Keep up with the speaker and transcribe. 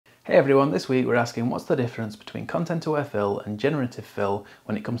Hey everyone, this week we're asking what's the difference between content-aware fill and generative fill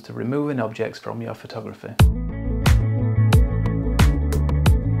when it comes to removing objects from your photography.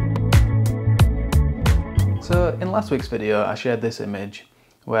 So in last week's video I shared this image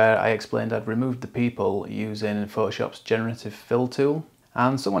where I explained I'd removed the people using Photoshop's Generative Fill tool,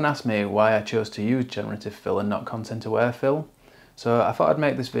 and someone asked me why I chose to use generative fill and not content-aware fill. So I thought I'd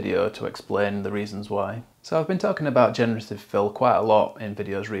make this video to explain the reasons why. So I've been talking about generative fill quite a lot in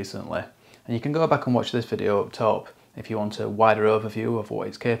videos recently, and you can go back and watch this video up top if you want a wider overview of what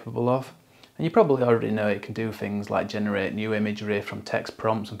it's capable of. And you probably already know it can do things like generate new imagery from text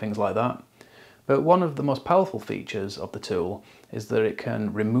prompts and things like that. But one of the most powerful features of the tool is that it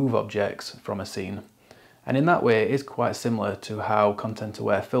can remove objects from a scene. And in that way it is quite similar to how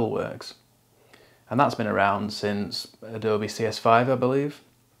content-aware fill works. And that's been around since Adobe CS5, I believe.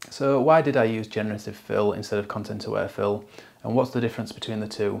 So why did I use generative fill instead of content-aware fill, and what's the difference between the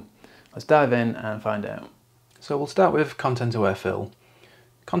two? Let's dive in and find out. So we'll start with content-aware fill.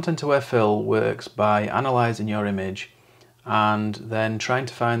 Content-aware fill works by analysing your image and then trying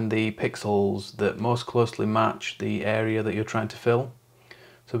to find the pixels that most closely match the area that you're trying to fill.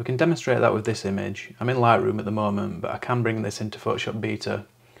 So we can demonstrate that with this image. I'm in Lightroom at the moment, but I can bring this into Photoshop Beta.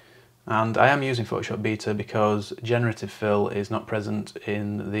 And I am using Photoshop Beta because generative fill is not present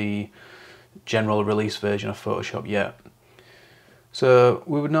in the general release version of Photoshop yet. So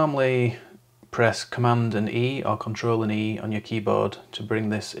we would normally press Command and E or Control and E on your keyboard to bring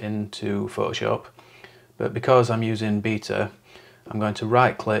this into Photoshop. But because I'm using Beta, I'm going to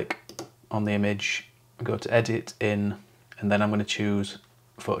right click on the image, go to Edit In, and then I'm going to choose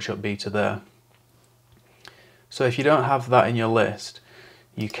Photoshop Beta there. So if you don't have that in your list,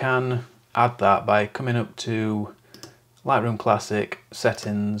 you can add that by coming up to Lightroom Classic,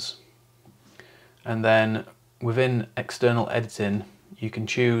 Settings, and then within External Editing you can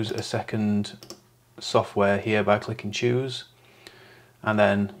choose a second software here by clicking Choose, and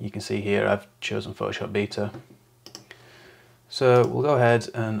then you can see here I've chosen Photoshop Beta. So we'll go ahead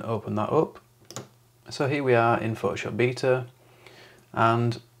and open that up. So here we are in Photoshop Beta,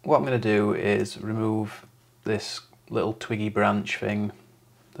 and what I'm going to do is remove this little twiggy branch thing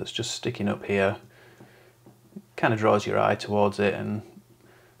that's just sticking up here. Kind of draws your eye towards it and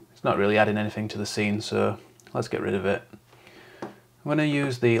it's not really adding anything to the scene, so let's get rid of it. I'm going to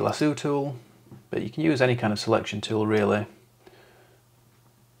use the lasso tool, but you can use any kind of selection tool really.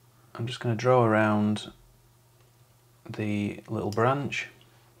 I'm just going to draw around the little branch,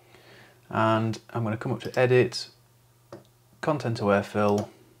 and I'm going to come up to Edit, Content-aware fill,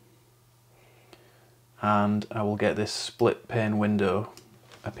 and I will get this split pane window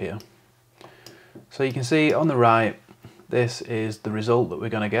appear. So you can see on the right this is the result that we're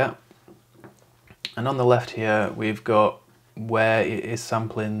going to get, and on the left here we've got where it is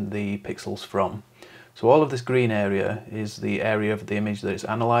sampling the pixels from. So all of this green area is the area of the image that it's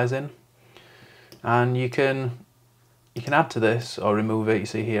analysing, and you can add to this or remove it. You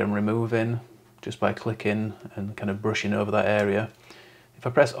see here I'm removing just by clicking and kind of brushing over that area. If I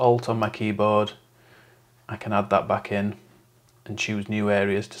press Alt on my keyboard I can add that back in and choose new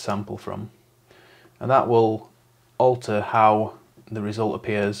areas to sample from, and that will alter how the result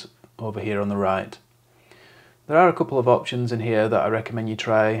appears over here on the right. There are a couple of options in here that I recommend you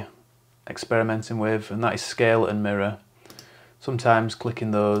try experimenting with, and that is scale and mirror. Sometimes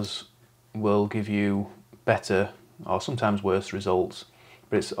clicking those will give you better or sometimes worse results,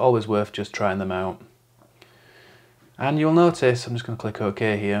 but it's always worth just trying them out. And you'll notice, I'm just going to click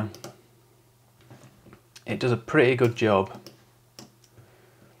OK here, it does a pretty good job.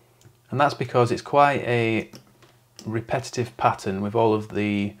 And that's because it's quite a repetitive pattern with all of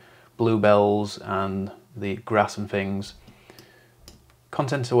the bluebells and the grass and things.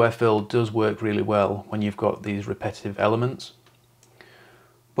 Content-aware fill does work really well when you've got these repetitive elements.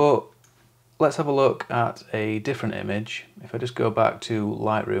 But let's have a look at a different image. If I just go back to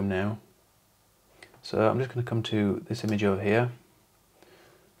Lightroom now. So I'm just going to come to this image over here.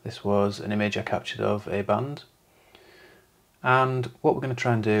 This was an image I captured of a band. And what we're going to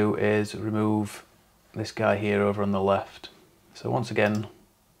try and do is remove this guy here over on the left. So once again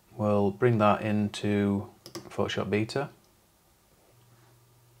we'll bring that into Photoshop Beta.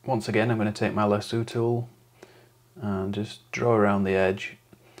 Once again I'm going to take my lasso tool and just draw around the edge,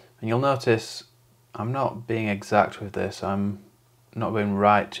 and you'll notice I'm not being exact with this. I'm not going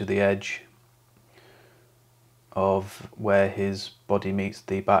right to the edge of where his body meets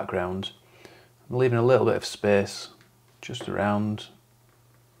the background. I'm leaving a little bit of space just around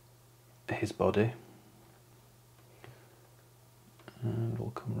his body, and we'll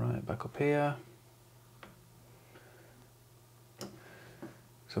come right back up here.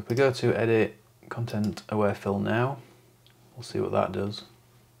 So if we go to edit content aware fill now, we'll see what that does.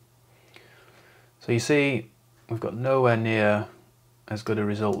 So you see we've got nowhere near as good a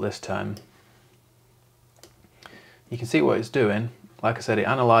result this time. You can see what it's doing. Like I said, it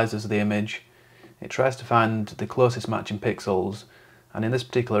analyzes the image, it tries to find the closest matching pixels, and in this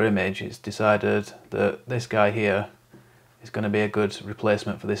particular image it's decided that this guy here is going to be a good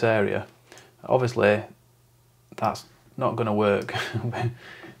replacement for this area. Obviously that's not going to work.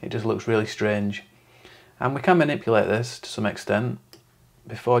 It just looks really strange, and we can manipulate this to some extent.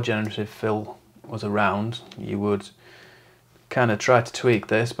 Before Generative Fill was around, you would kind of try to tweak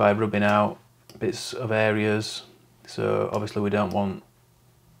this by rubbing out bits of areas. So obviously we don't want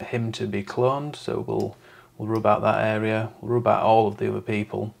him to be cloned, so we'll rub out that area, we'll rub out all of the other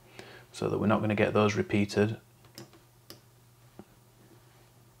people so that we're not going to get those repeated.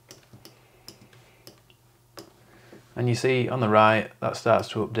 And you see on the right that starts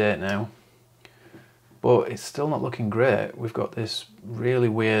to update now, but it's still not looking great. We've got this really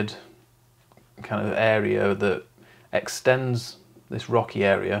weird kind of area that extends this rocky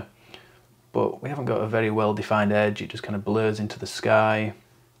area, but we haven't got a very well defined edge. It just kind of blurs into the sky.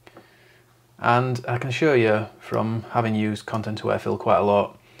 And I can assure you from having used content aware fill quite a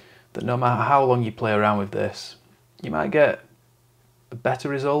lot that no matter how long you play around with this, you might get a better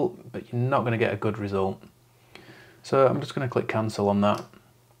result, but you're not going to get a good result. So I'm just going to click cancel on that,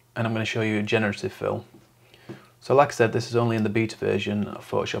 and I'm going to show you Generative Fill. So like I said, this is only in the beta version of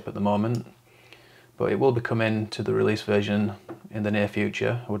Photoshop at the moment, but it will be coming to the release version in the near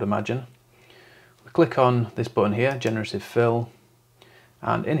future, I would imagine. We click on this button here, Generative Fill,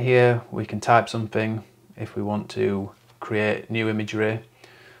 and in here we can type something if we want to create new imagery.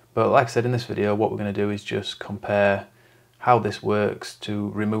 But like I said, in this video what we're going to do is just compare how this works to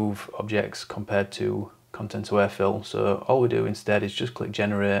remove objects compared to content aware fill. So all we do instead is just click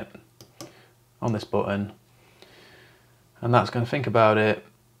generate on this button, and that's going to think about it,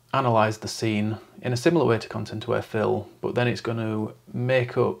 analyze the scene in a similar way to content aware fill, but then it's going to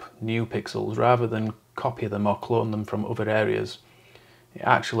make up new pixels rather than copy them or clone them from other areas. It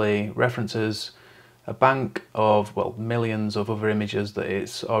actually references a bank of, well, millions of other images that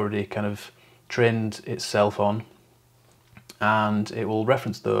it's already kind of trained itself on, and it will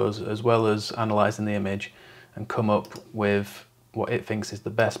reference those as well as analysing the image and come up with what it thinks is the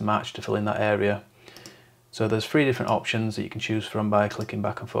best match to fill in that area. So there's 3 different options that you can choose from by clicking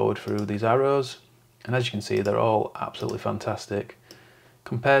back and forward through these arrows, and as you can see they're all absolutely fantastic.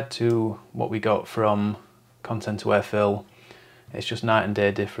 Compared to what we got from content aware fill, it's just night and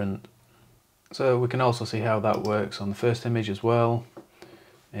day different. So we can also see how that works on the first image as well.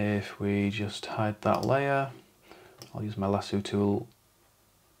 If we just hide that layer, I'll use my lasso tool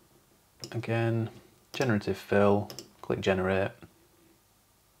again, Generative Fill, click generate,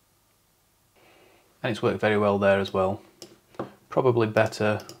 and it's worked very well there as well. Probably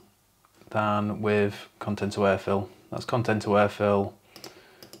better than with content aware fill. That's content aware fill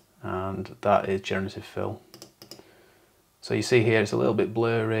and that is Generative Fill. So you see here it's a little bit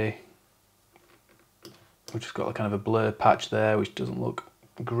blurry. We've just got a kind of a blur patch there which doesn't look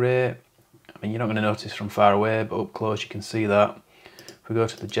great. I mean, you're not going to notice from far away, but up close you can see that. If we go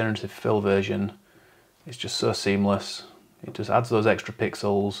to the Generative Fill version, it's just so seamless. It just adds those extra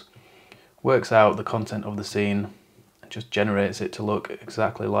pixels, works out the content of the scene, and just generates it to look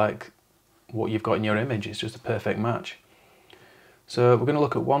exactly like what you've got in your image. It's just a perfect match. So we're going to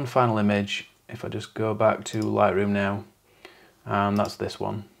look at one final image. If I just go back to Lightroom now, and that's this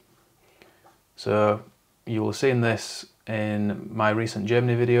one. So you will have seen this in my recent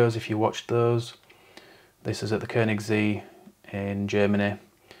Germany videos if you watched those. This is at the Koenigsee in Germany,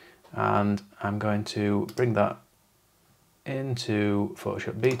 and I'm going to bring that into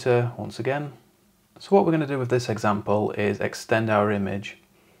Photoshop Beta once again. So what we're going to do with this example is extend our image,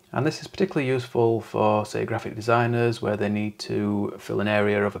 and this is particularly useful for, say, graphic designers where they need to fill an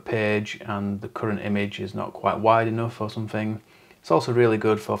area of a page and the current image is not quite wide enough or something. It's also really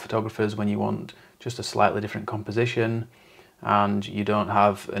good for photographers when you want just a slightly different composition and you don't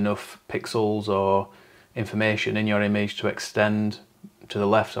have enough pixels or information in your image to extend to the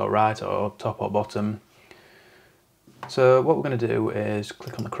left or right or top or bottom. So what we're going to do is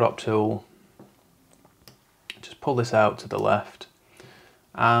click on the crop tool, just pull this out to the left,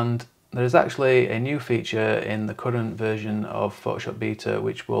 and there is actually a new feature in the current version of Photoshop Beta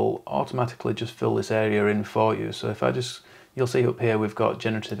which will automatically just fill this area in for you. So if I just, you'll see up here we've got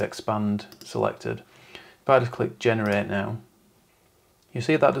Generative Expand selected. If I just click Generate now, you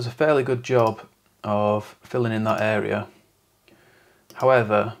see that does a fairly good job of filling in that area.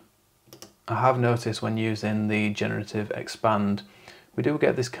 However, I have noticed when using the Generative Expand, we do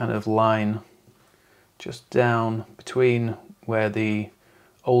get this kind of line just down between where the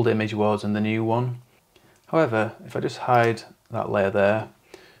old image was and the new one. However, if I just hide that layer there,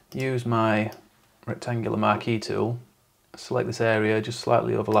 use my rectangular marquee tool, select this area, just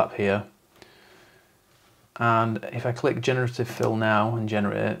slightly overlap here, and if I click Generative Fill now and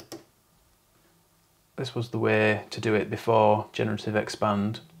generate, this was the way to do it before Generative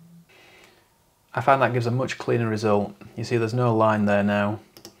Expand. I find that gives a much cleaner result. You see there's no line there now,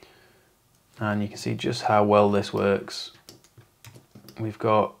 and you can see just how well this works. We've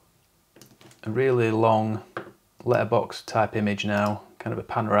got a really long letterbox type image now, kind of a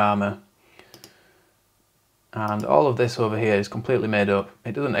panorama, and all of this over here is completely made up.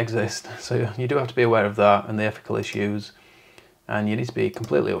 It doesn't exist, so you do have to be aware of that and the ethical issues, and you need to be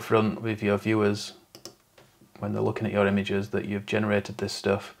completely upfront with your viewers when they're looking at your images that you've generated this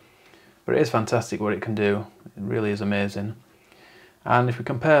stuff. But it is fantastic what it can do. It really is amazing. And if we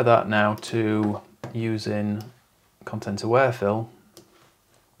compare that now to using Content Aware Fill,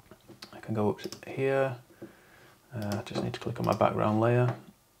 I can go up here, just need to click on my background layer,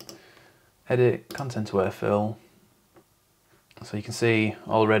 edit Content Aware Fill. So you can see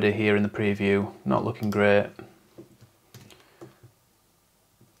already here in the preview, not looking great.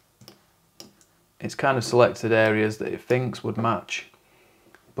 It's kind of selected areas that it thinks would match,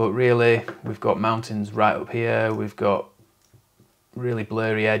 but really we've got mountains right up here, we've got really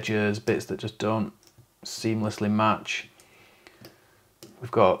blurry edges, bits that just don't seamlessly match. We've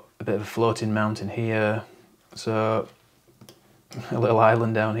got a bit of a floating mountain here, so a little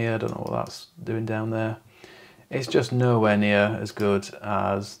island down here, I don't know what that's doing down there. It's just nowhere near as good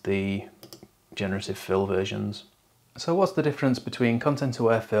as the Generative Fill versions. So what's the difference between Content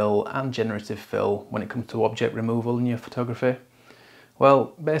Aware Fill and Generative Fill when it comes to object removal in your photography?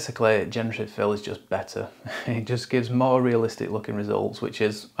 Well, basically Generative Fill is just better. It just gives more realistic looking results, which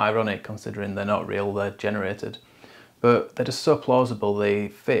is ironic considering they're not real, they're generated. But they're just so plausible, they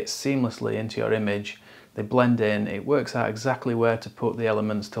fit seamlessly into your image, they blend in, it works out exactly where to put the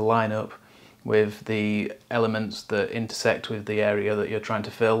elements to line up with the elements that intersect with the area that you're trying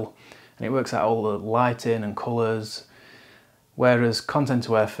to fill. And it works out all the lighting and colours, whereas Content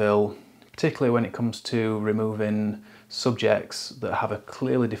Aware Fill, particularly when it comes to removing subjects that have a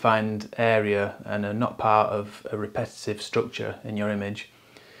clearly defined area and are not part of a repetitive structure in your image,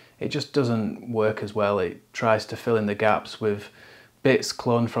 it just doesn't work as well. It tries to fill in the gaps with bits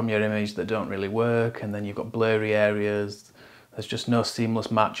cloned from your image that don't really work, and then you've got blurry areas. There's just no seamless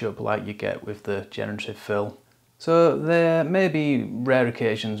matchup like you get with the Generative Fill. So there may be rare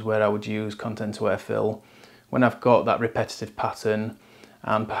occasions where I would use Content Aware Fill when I've got that repetitive pattern,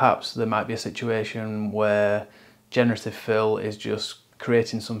 and perhaps there might be a situation where Generative Fill is just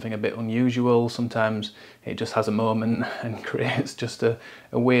creating something a bit unusual. Sometimes it just has a moment and creates just a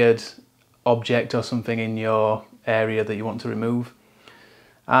weird object or something in your area that you want to remove.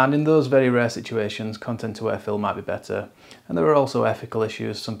 And in those very rare situations, Content Aware Fill might be better. And there are also ethical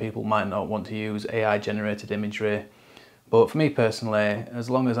issues. Some people might not want to use AI generated imagery. But for me personally, as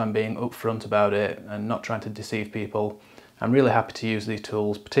long as I'm being upfront about it and not trying to deceive people, I'm really happy to use these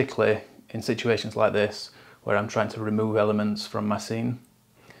tools, particularly in situations like this, where I'm trying to remove elements from my scene.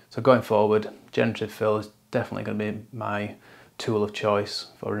 So going forward, Generative Fill is definitely going to be my tool of choice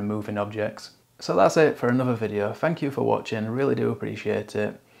for removing objects. So that's it for another video. Thank you for watching, I really do appreciate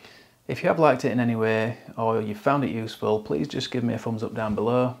it. If you have liked it in any way or you found it useful, please just give me a thumbs up down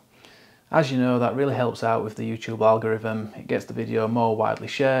below. As you know, that really helps out with the YouTube algorithm. It gets the video more widely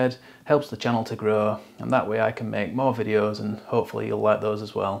shared, helps the channel to grow, and that way I can make more videos and hopefully you'll like those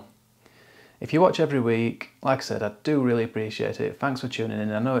as well. If you watch every week, like I said, I do really appreciate it. Thanks for tuning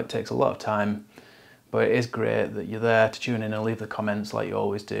in. I know it takes a lot of time, but it is great that you're there to tune in and leave the comments like you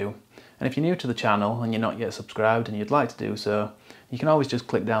always do. And if you're new to the channel and you're not yet subscribed and you'd like to do so, you can always just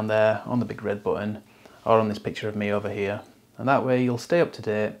click down there on the big red button or on this picture of me over here. And that way you'll stay up to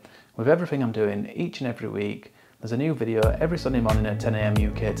date with everything I'm doing each and every week. There's a new video every Sunday morning at 10 AM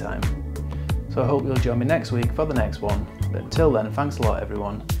UK time. So I hope you'll join me next week for the next one. But until then, thanks a lot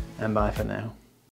everyone, and bye for now.